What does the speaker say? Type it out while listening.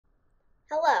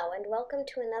Hello and welcome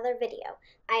to another video.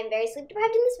 I am very sleep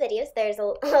deprived in this video, so there's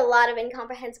a lot of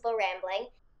incomprehensible rambling.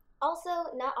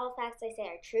 Also, not all facts I say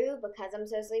are true because I'm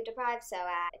so sleep deprived, so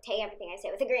take everything I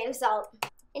say with a grain of salt.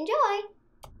 Enjoy!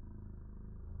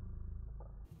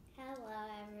 Hello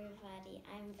everybody,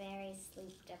 I'm very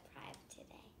sleep deprived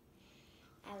today.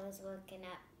 I was woken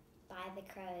up by the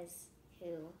crows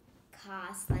who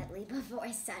caw slightly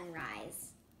before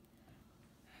sunrise.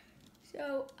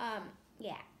 So,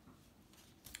 yeah.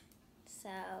 So,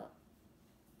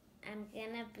 I'm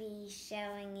gonna be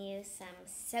showing you some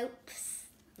soaps,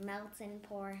 melt and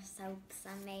pour soaps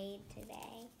I made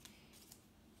today.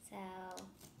 So,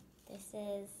 this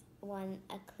is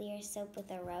a clear soap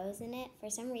with a rose in it. For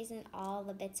some reason, all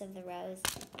the bits of the rose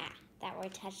that were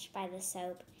touched by the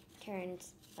soap turned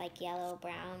like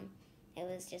yellow-brown. It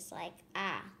was just like,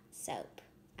 soap.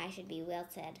 I should be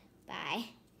wilted.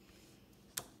 Bye.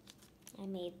 I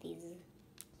made these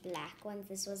black ones.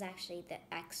 This was actually the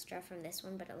extra from this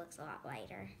one, but it looks a lot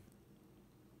lighter.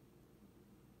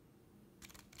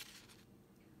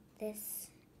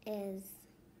 This is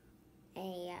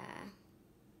a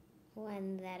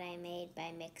one that I made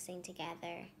by mixing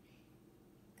together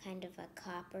kind of a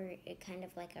copper, kind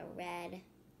of like a red,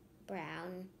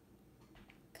 brown,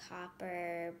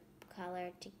 copper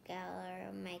color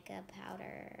together, mica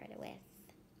powder with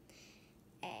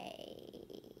a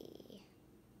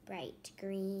bright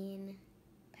green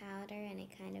powder, and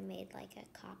it kind of made like a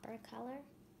copper color.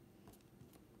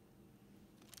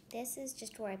 This is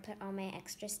just where I put all my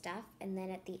extra stuff, and then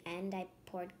at the end I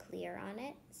poured clear on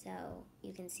it, so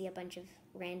you can see a bunch of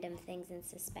random things in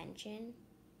suspension.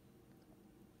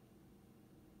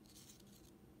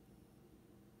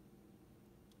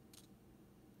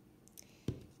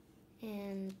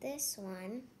 And this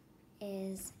one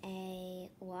is a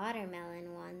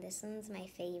watermelon one. This one's my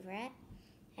favorite.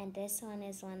 And this one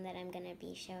is one that I'm going to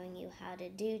be showing you how to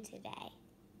do today.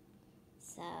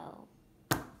 So,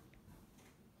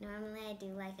 normally I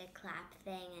do like a clap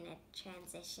thing and a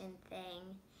transition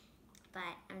thing,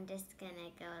 but I'm just going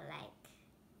to go like,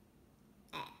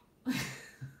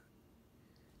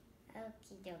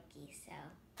 Okie dokie, so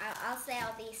I'll say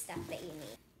all these stuff that you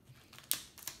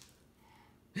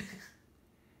need.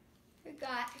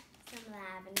 Forgot some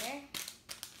lavender.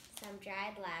 Some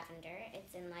dried lavender.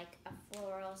 It's in like a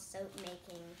floral soap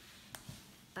making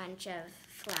bunch of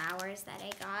flowers that I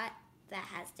got that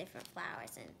has different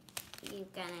flowers, and you're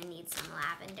gonna need some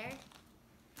lavender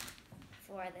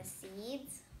for the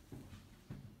seeds.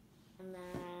 And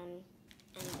then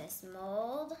this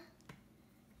mold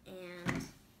and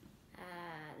a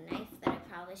knife that I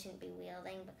probably shouldn't be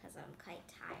wielding because I'm quite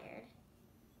tired.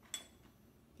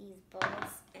 These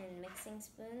bowls and mixing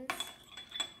spoons.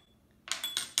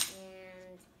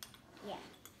 And yeah,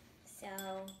 so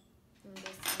I'm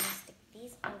just gonna stick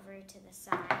these over to the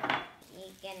side.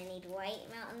 You're gonna need white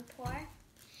melt and pour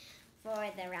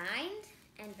for the rind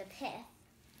and the pith.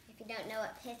 If you don't know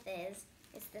what pith is,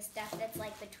 it's the stuff that's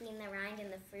like between the rind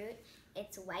and the fruit.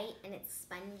 It's white and it's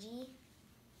spongy.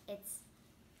 It's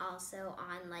also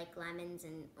on like lemons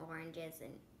and oranges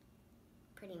and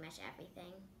pretty much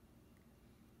everything.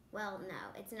 Well,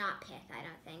 no, it's not pith, I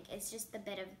don't think. It's just the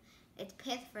bit of, it's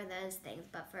pith for those things,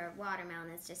 but for watermelon,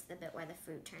 it's just the bit where the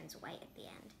fruit turns white at the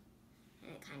end.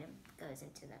 And it kind of goes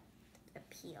into the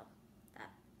peel.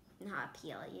 Not a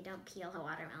peel, you don't peel a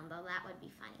watermelon, though that would be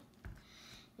funny.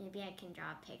 Maybe I can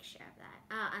draw a picture of that.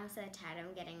 Oh, I'm so tired,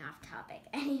 I'm getting off topic.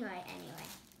 Anyway,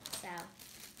 so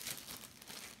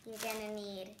you're gonna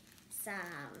need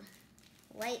some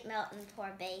white melt and pour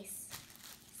base,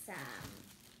 some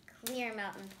clear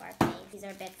melt and pour base. These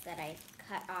are bits that I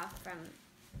cut off from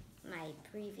my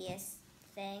previous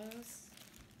things.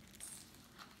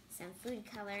 Some food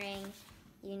coloring.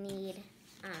 You need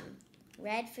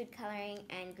red food coloring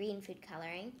and green food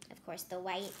coloring. Of course, the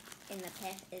white in the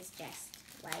pith is just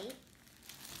white.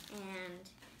 And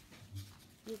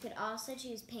you could also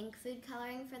choose pink food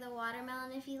coloring for the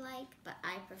watermelon if you like, but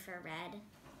I prefer red.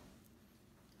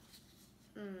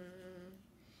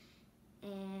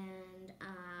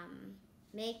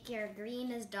 Make your green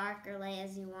as dark or light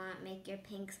as you want. Make your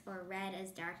pinks or red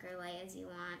as dark or light as you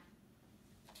want.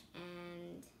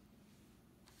 And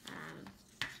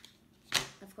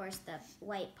of course the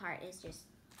white part is just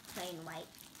plain white.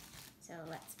 So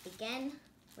let's begin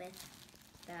with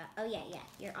the,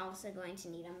 you're also going to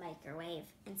need a microwave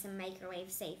and some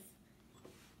microwave safe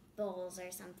bowls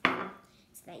or something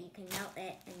so that you can melt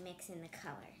it and mix in the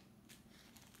color.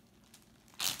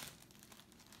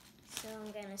 So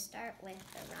I'm going to start with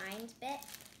the rind bit,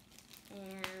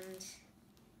 and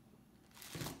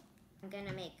I'm going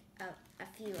to make a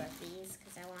few of these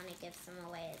because I want to give some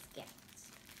away as gifts.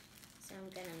 So I'm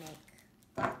gonna make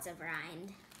lots of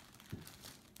rind.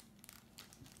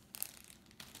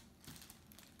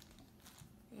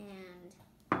 And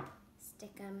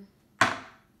stick them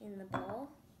in the bowl.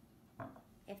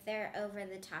 If they're over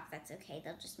the top, that's okay.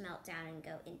 They'll just melt down and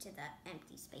go into the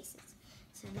empty spaces.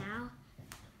 So now,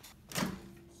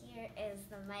 here is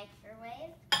the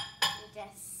microwave. You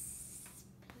just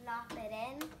plop it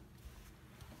in.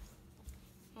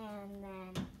 And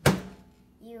then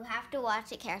you have to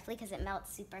watch it carefully because it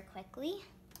melts super quickly.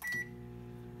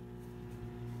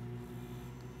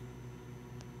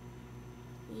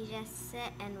 You just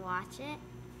sit and watch it,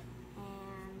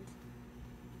 and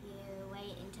you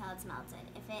wait until it's melted.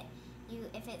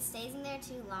 If it stays in there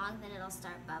too long, then it'll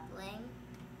start bubbling.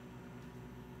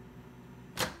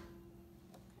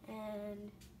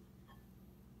 And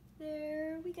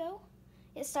there we go.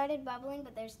 It started bubbling,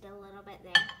 but there's still a little bit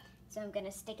there. So I'm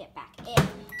gonna stick it back in.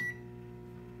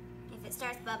 If it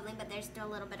starts bubbling, but there's still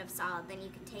a little bit of solid, then you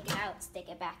can take it out, stick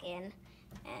it back in,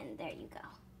 and there you go.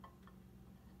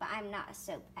 But I'm not a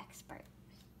soap expert.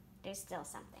 There's still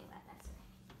something, but that's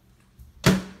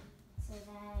okay. So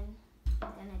then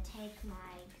I'm gonna take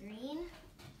my green,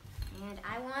 and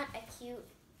I want a cute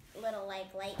little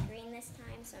like light green this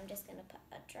time, so I'm just gonna put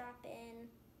a drop in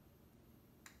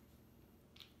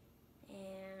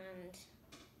and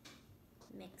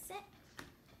mix it.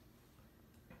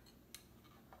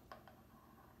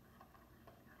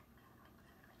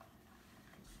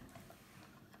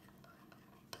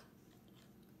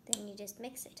 Then you just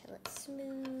mix it till it's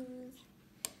smooth.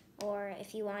 Or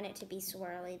if you want it to be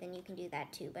swirly, then you can do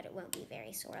that too, but it won't be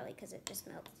very swirly because it just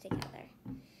melts together.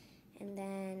 And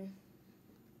then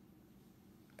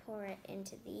pour it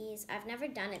into these. I've never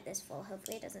done it this full.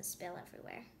 Hopefully it doesn't spill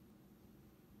everywhere.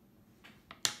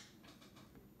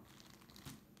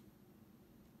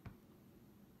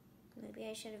 Maybe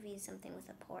I should have used something with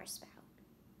a pour spout.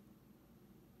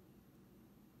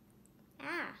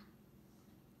 Ah!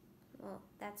 Well,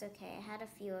 that's okay. I had a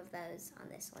few of those on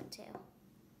this one too.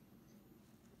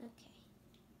 Okay,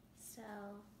 so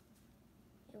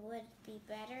it would be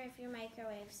better if your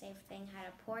microwave safe thing had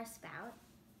a pour spout,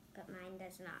 but mine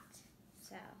does not.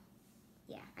 So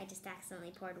yeah, I just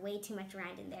accidentally poured way too much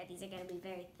rind in there. These are going to be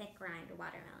very thick rind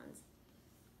watermelons.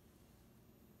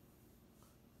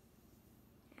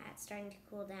 Ah, it's starting to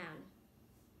cool down.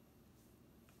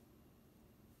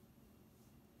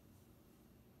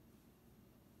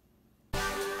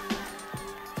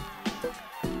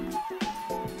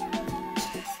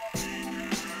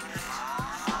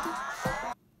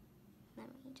 Let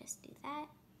me just do that.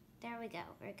 There we go.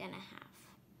 We're going to have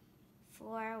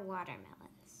 4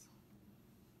 watermelons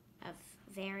of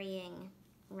varying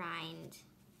rind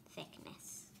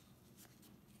thickness.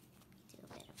 Do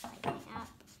a bit of lightening up.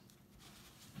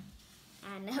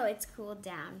 I know it's cooled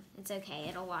down. It's okay.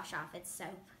 It'll wash off its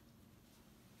soap.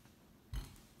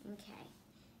 Okay.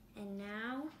 And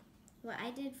now, what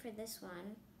I did for this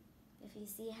one, if you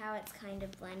see how it's kind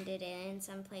of blended in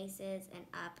some places and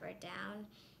up or down,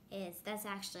 that's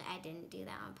actually, I didn't do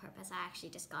that on purpose. I actually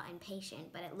just got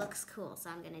impatient, but it looks cool, so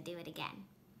I'm gonna do it again.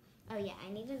 Oh yeah, I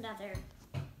need another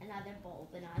bowl,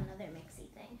 but not another mixy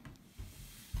thing.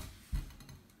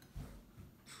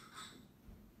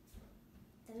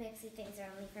 The mixy things are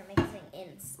only for mixing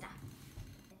in stuff.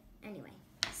 Anyway,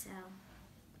 so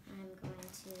I'm going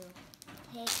to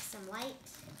take some white.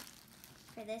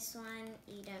 For this one,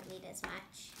 you don't need as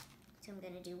much. So I'm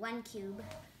gonna do 1 cube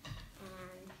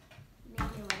and maybe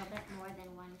a little bit more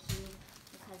than 1 cube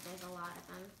because there's a lot of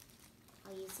them.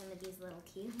 I'll use some of these little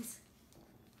cubes.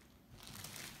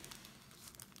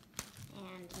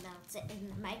 And melt it in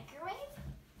the microwave.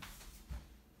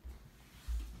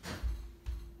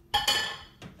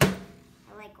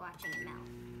 I like watching it melt.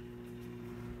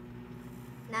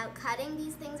 Now cutting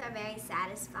these things are very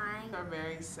satisfying.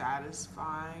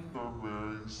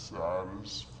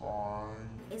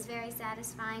 Is very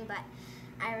satisfying, but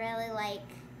I really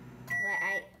like what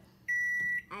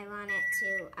I want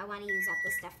to use up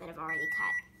the stuff that I've already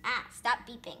cut. Ah, stop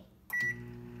beeping.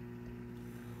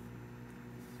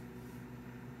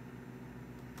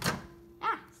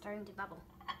 Ah, starting to bubble.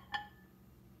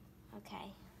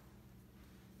 Okay.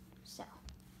 So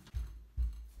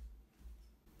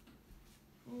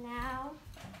now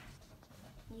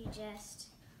you just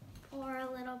pour a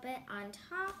little bit on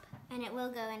top, and it will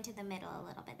go into the middle a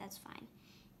little bit. That's fine.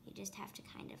 You just have to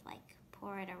kind of like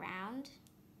pour it around.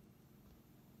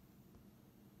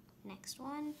 Next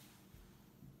one.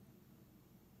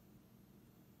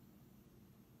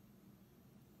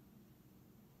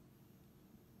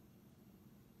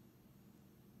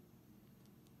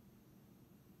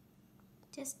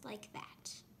 Just like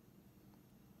that.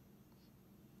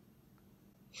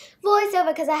 voiceover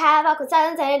because I have awkward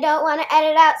silence and I don't want to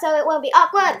edit out so it won't be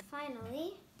awkward. And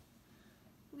finally,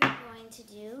 we're going to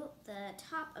do the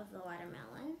top of the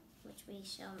watermelon, which we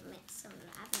shall mix some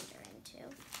lavender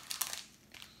into.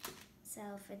 So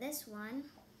for this one,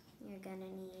 you're gonna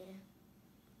need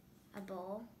a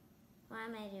bowl. Why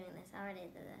am I doing this? I already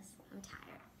did this. I'm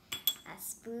tired. A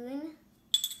spoon,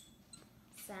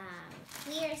 some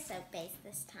clear soap base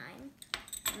this time.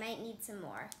 I might need some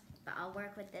more, but I'll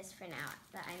work with this for now,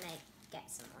 but I might get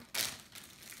some more.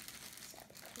 So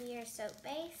clear soap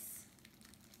base.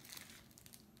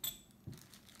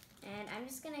 And I'm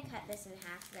just gonna cut this in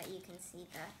half so that you can see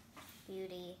the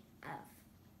beauty of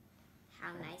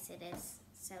how nice it is,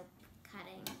 soap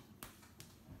cutting.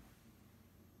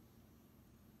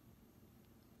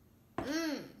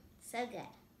 So good.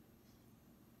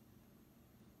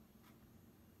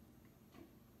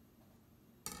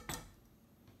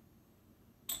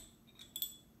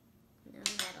 No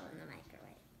metal in the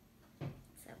microwave.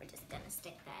 So we're just gonna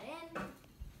stick that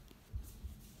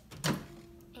in.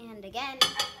 And again,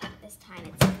 this time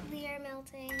it's clear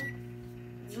melting.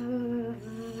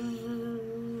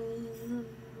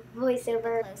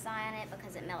 Voiceover. Close eye on it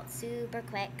because it melts super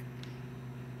quick.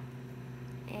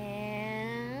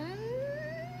 And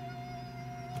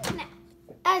now,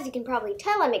 As you can probably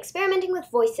tell, I'm experimenting with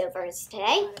voiceovers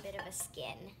today. a bit of a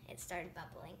skin. It started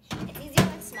bubbling. It's easier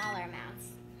with smaller amounts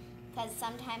because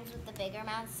sometimes with the bigger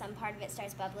amounts, some part of it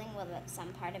starts bubbling while some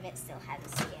part of it still has a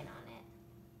skin on it.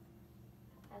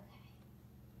 Okay.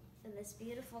 So this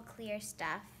beautiful clear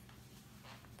stuff,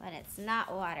 but it's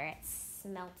not water, it's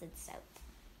melted soap.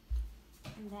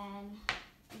 And then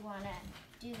you want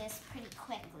to do this pretty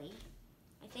quickly.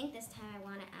 I think this time I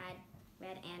want to add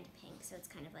red and pink, so it's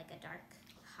kind of like a dark,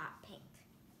 hot pink.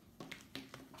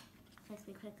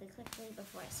 Quickly, quickly, quickly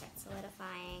before it starts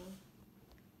solidifying.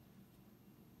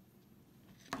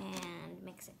 And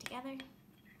mix it together.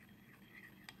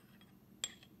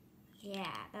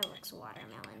 Yeah, that looks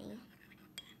watermelon-y.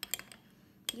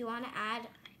 You want to add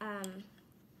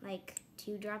like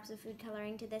 2 drops of food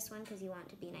coloring to this one because you want it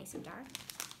to be nice and dark.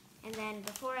 And then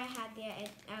before I had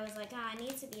I was like, oh, it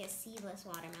needs to be a seedless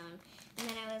watermelon. And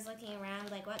then I was looking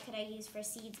around, like, what could I use for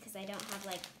seeds because I don't have,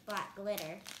 like, black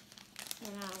glitter.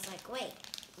 And I was like, wait,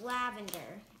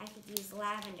 lavender. I could use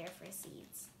lavender for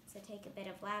seeds. So take a bit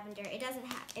of lavender. It doesn't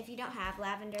have, if you don't have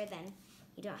lavender, then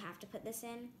you don't have to put this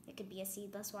in. It could be a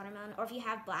seedless watermelon. Or if you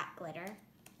have black glitter,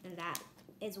 and that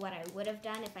is what I would have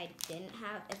done if I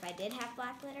did have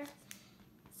black glitter.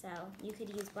 So you could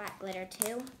use black glitter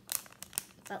too.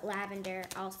 But lavender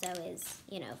also is,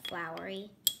 you know, flowery.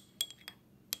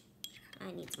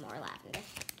 I need some more lavender.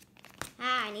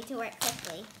 I need to work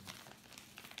quickly.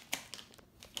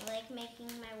 I like making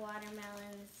my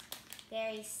watermelons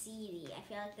very seedy. I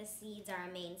feel like the seeds are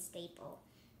a main staple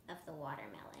of the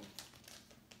watermelon.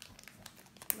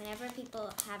 Whenever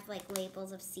people have like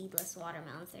labels of seedless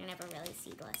watermelons, they're never really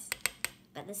seedless.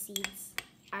 But the seeds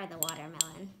are the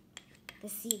watermelon. The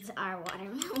seeds are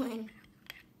watermelon.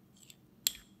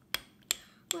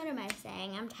 What am I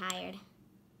saying? I'm tired.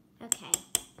 Okay,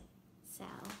 so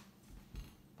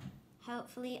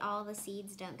hopefully all the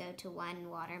seeds don't go to one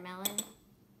watermelon.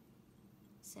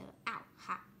 So, ow,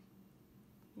 hot.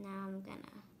 Now I'm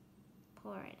gonna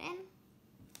pour it in.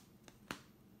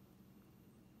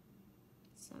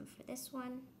 Some for this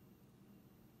one.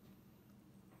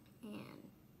 And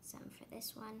some for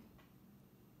this one.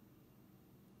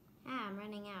 I'm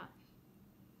running out.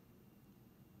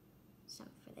 Some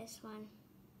for this one.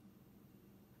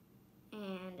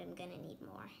 And I'm gonna need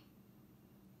more.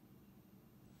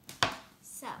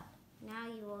 So, now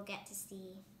you will get to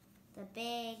see the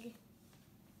big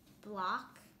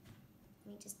block.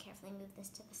 Let me just carefully move this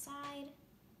to the side.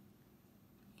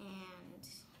 And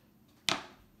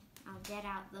I'll get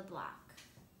out the block.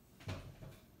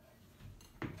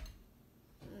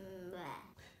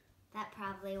 That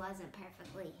probably wasn't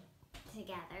perfectly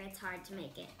together. It's hard to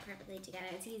make it perfectly together.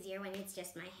 It's easier when it's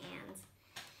just my hands.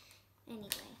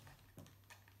 Anyway.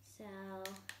 So,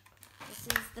 this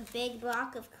is the big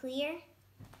block of clear.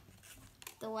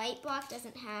 The white block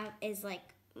is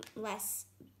like less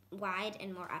wide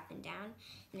and more up and down,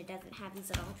 and it doesn't have these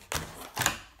little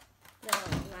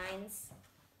lines.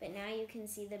 But now you can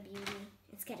see the beauty.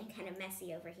 It's getting kind of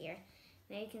messy over here.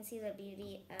 Now you can see the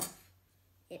beauty of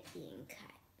it being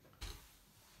cut.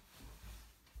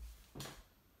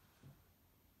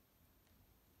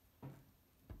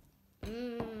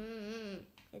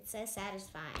 It's so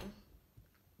satisfying.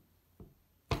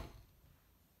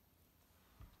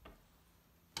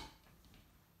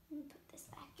 Put this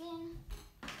back in.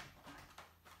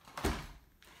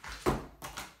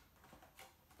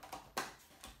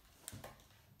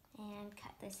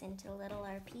 this into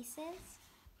littler pieces.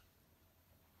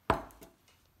 I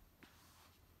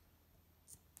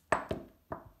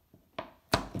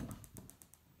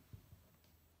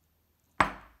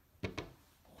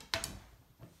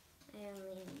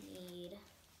only need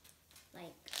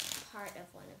like part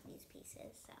of one of these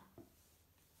pieces, so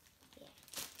yeah.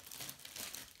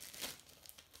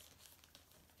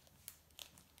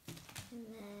 And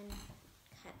then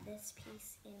cut this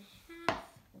piece in half.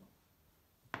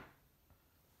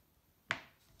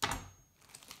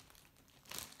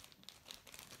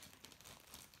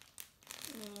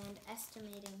 And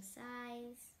estimating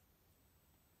size,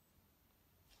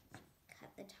 cut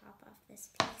the top off this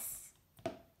piece.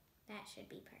 That should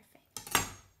be perfect.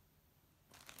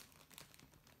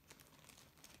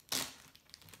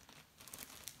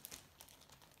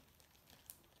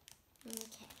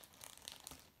 Okay.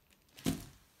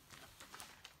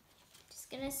 Just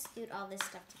gonna scoot all this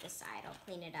stuff to the side. I'll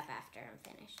clean it up after I'm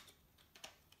finished.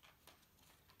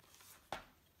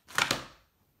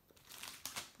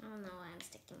 I don't know why I'm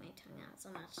sticking my tongue out so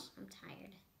much. I'm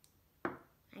tired.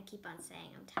 I keep on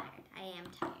saying I'm tired. I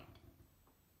am tired.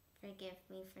 Forgive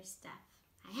me for stuff.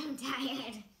 I am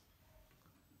tired.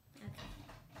 Okay.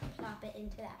 Plop it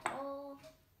into that bowl.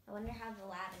 I wonder how the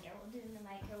lavender will do in the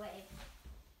microwave.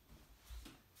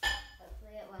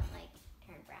 Hopefully it won't like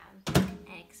turn brown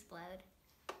and explode.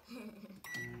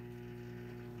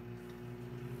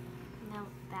 Melt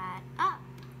that up.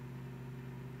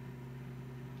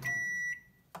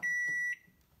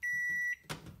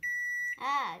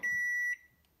 Ah.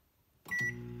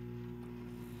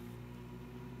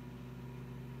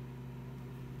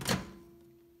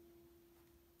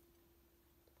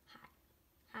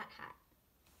 Hot, hot.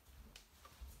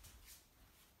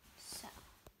 So,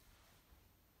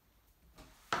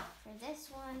 for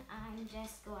this one, I'm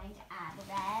just going to add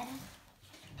red.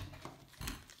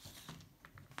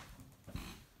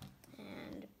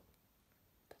 And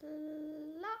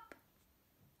plop.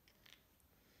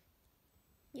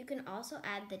 You can also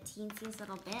add the teensiest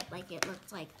little bit, like it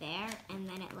looks like there, and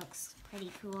then it looks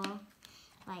pretty cool,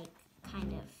 like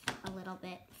kind of a little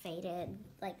bit faded,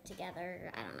 like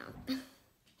together, I don't know.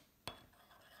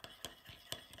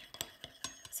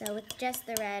 So with just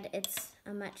the red, it's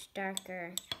a much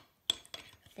darker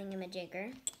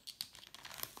thingamajigger.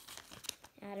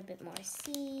 Add a bit more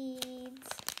seeds.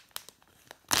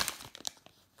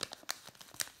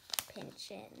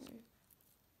 Pinch in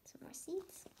some more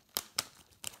seeds.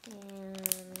 And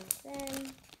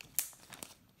then,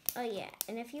 oh yeah,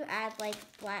 and if you add like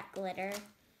black glitter,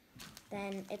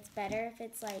 then it's better if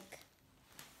it's like,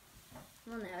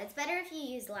 well no, it's better if you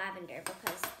use lavender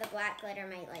because the black glitter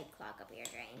might like clog up your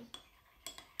drain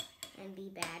and be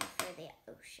bad for the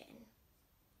ocean.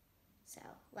 So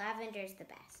lavender's the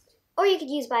best. Or you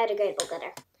could use biodegradable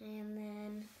glitter. And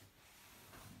then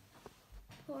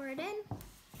pour it in.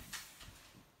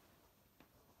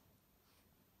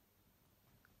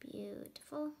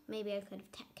 Beautiful. Maybe I could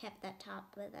have kept that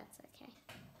top, but that's okay.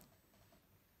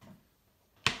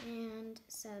 And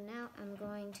so now I'm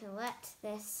going to let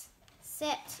this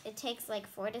sit. It takes like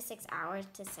 4 to 6 hours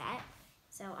to set.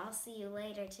 So I'll see you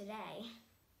later today.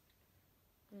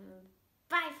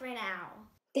 Bye for now.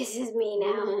 This is me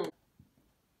now.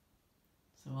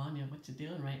 So Anya, what you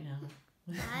doing right now?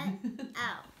 What?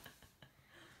 Oh.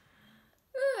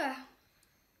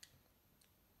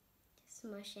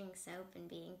 Smushing soap and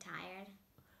being tired.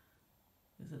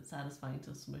 Is it satisfying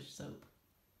to smush soap?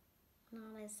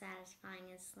 Not as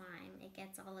satisfying as slime. It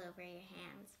gets all over your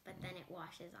hands, but then it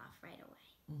washes off right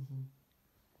away. Mm-hmm.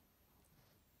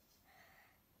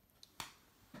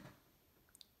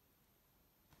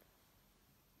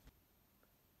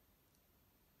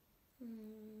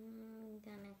 I'm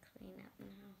gonna clean up now.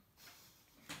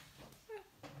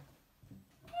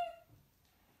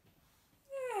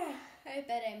 I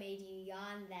bet I made you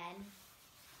yawn then.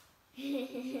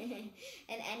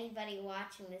 And anybody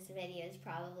watching this video is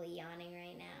probably yawning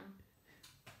right now.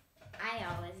 I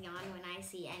always yawn when I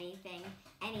see anything,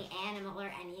 any animal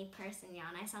or any person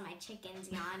yawn. I saw my chickens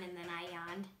yawn and then I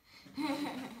yawned.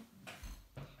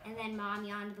 And then Mom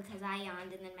yawned because I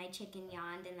yawned, and then my chicken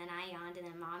yawned, and then I yawned, and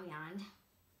then Mom yawned.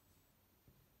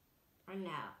 Or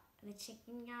no, the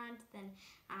chicken yawned, then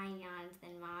I yawned,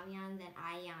 then Mom yawned, then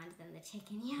I yawned, then the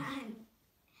chicken yawned.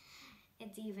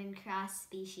 It's even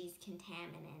cross-species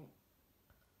contaminant.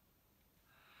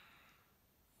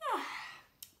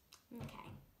 Okay.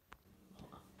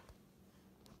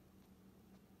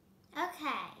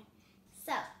 Okay,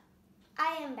 so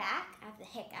I am back. I have the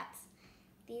hiccups.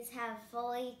 These have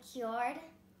fully cured.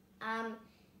 I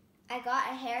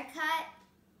got a haircut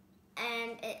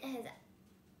and it has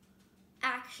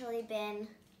actually been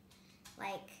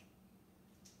like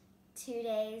 2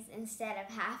 days instead of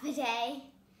half a day.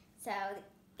 So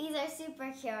these are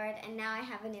super cured, and now I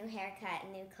have a new haircut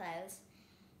and new clothes.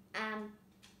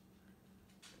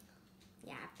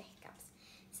 Yeah, I have the hiccups.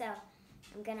 So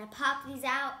I'm gonna pop these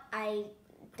out. I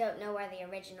don't know where the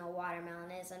original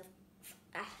watermelon is,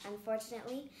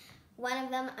 unfortunately. One of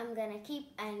them I'm gonna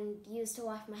keep and use to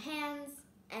wash my hands,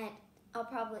 and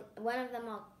one of them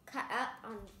I'll cut up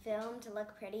on film to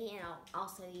look pretty, and I'll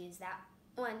also use that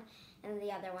one, and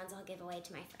the other ones I'll give away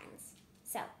to my friends.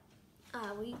 So,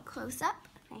 we close up,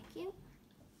 thank you.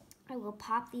 I will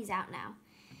pop these out now.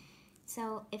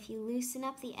 So if you loosen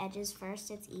up the edges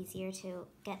first, it's easier to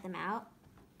get them out.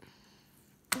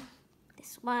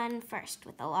 This one first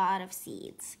with a lot of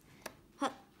seeds.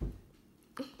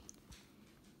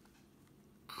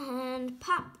 And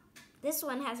pop. This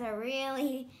one has a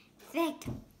really thick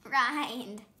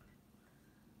rind.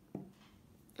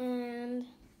 And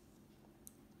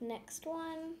next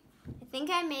one. I think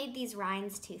I made these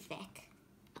rinds too thick.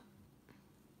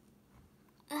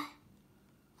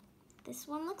 This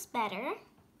one looks better.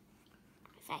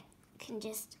 If I can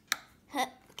just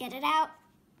get it out.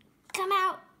 Come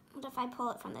out. What if I pull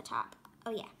it from the top?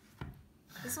 Oh yeah.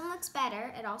 This one looks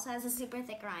better. It also has a super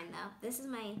thick rind though. This is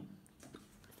my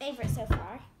favorite so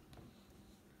far.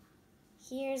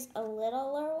 Here's a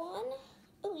littler one.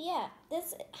 Oh yeah,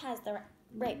 this has the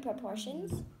right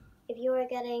proportions. If you are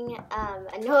getting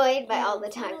annoyed by all the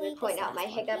times I point out my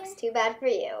hiccups, too bad for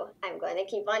you. I'm going to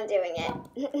keep on doing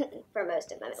it, for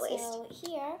most of them at least. So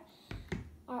here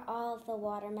are all of the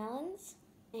watermelons,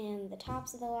 and the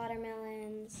tops of the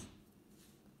watermelons,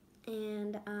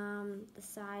 and the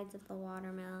sides of the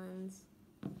watermelons.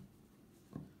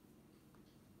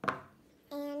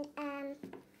 And,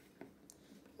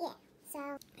 yeah, so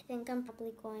I think I'm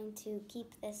probably going to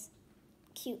keep this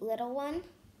cute little one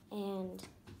and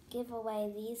give away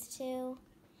these two.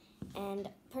 And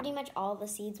pretty much all the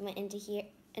seeds went into here,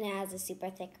 and it has a super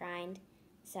thick rind.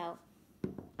 So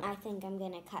I think I'm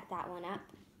gonna cut that one up,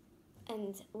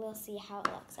 and we'll see how it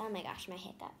looks. Oh my gosh, my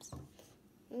hiccups.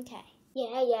 Okay.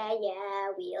 Yeah,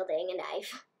 wielding a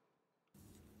knife.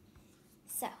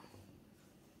 So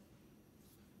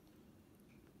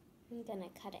I'm gonna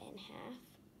cut it in half.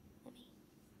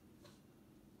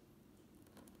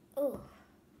 Ooh.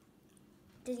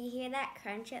 Did you hear that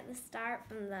crunch at the start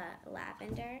from the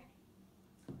lavender?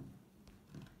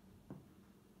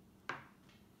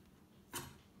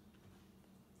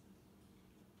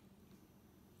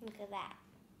 Look at that.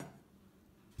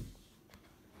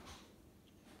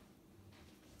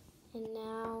 And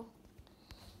now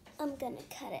I'm gonna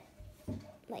cut it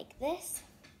like this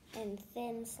in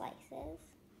thin slices.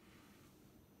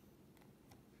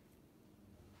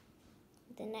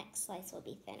 The next slice will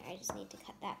be thinner. I just need to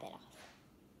cut that bit off.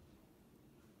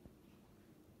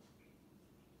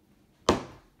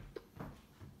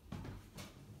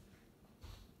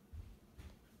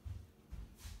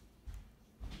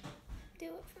 Do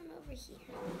it from over here.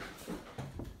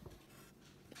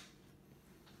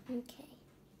 Okay,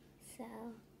 so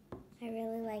I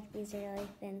really like these really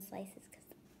thin slices because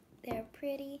they're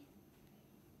pretty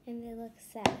and they look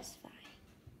satisfying.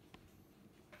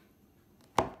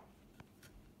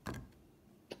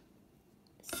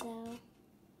 So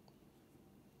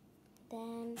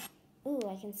then, ooh,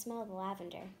 I can smell the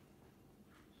lavender.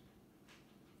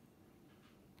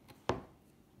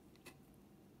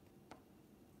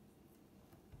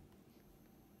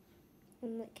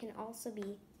 And it can also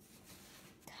be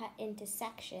cut into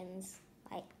sections,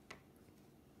 like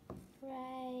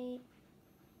right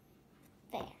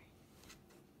there.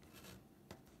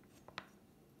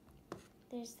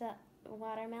 There's the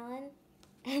watermelon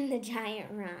and the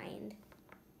giant rind.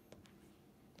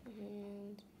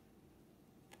 And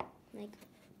like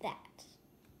that.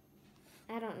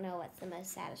 I don't know what's the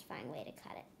most satisfying way to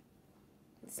cut it.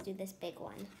 Let's do this big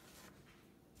one.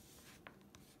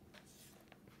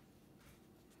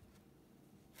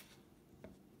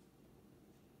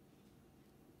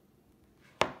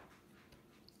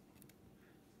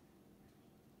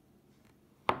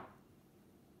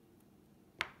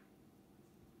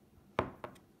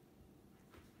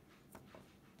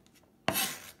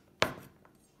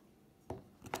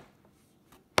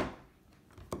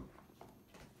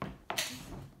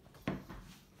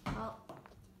 Oh,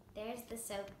 there's the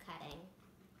soap cutting.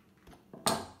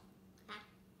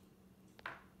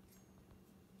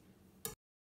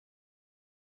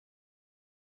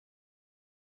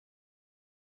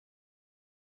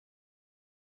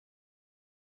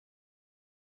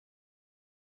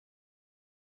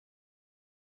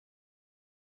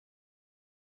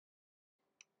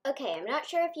 Okay, I'm not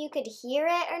sure if you could hear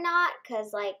it or not,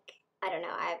 because, like, I don't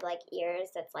know, I have like ears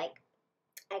that's like,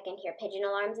 I can hear pigeon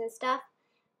alarms and stuff.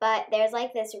 But there's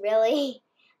like this really,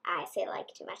 I say like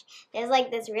too much. There's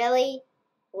like this really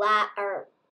bad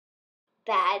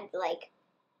like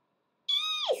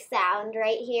sound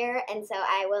right here, and so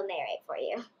I will narrate for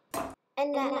you.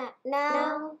 And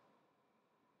now.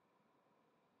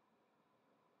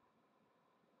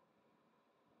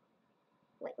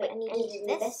 Wait, I need to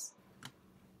do this.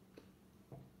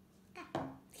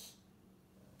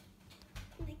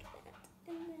 Like that,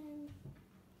 and then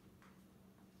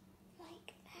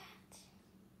like that.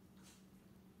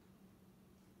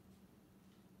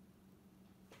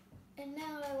 And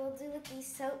now I will do with these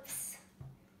soaps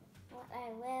what I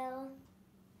will,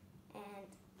 and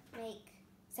make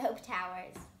soap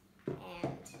towers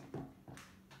and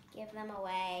give them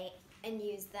away and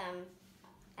use them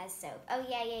as soap. Oh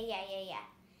yeah.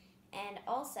 And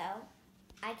also,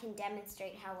 I can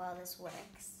demonstrate how well this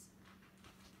works.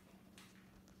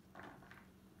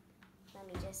 Let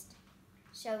me just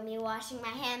show me washing my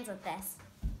hands with this.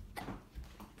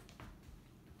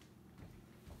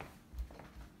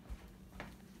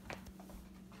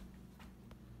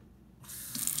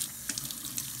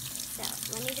 So,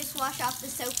 let me just wash off the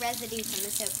soap residue from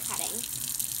the soap cutting.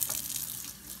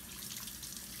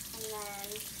 And then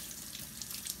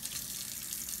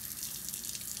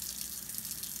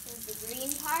there's the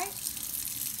green part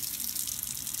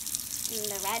and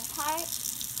the red part.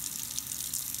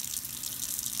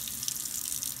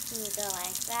 And you go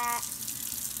like that.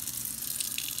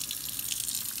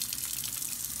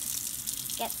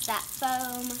 Gets that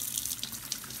foam,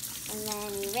 and then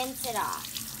you rinse it off.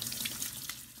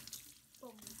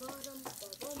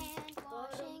 And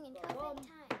washing until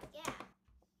bedtime. Yeah.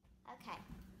 Okay.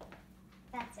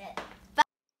 That's it.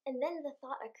 And then the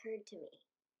thought occurred to me.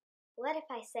 What if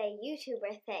I say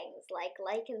YouTuber things like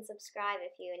and subscribe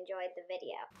if you enjoyed the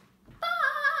video?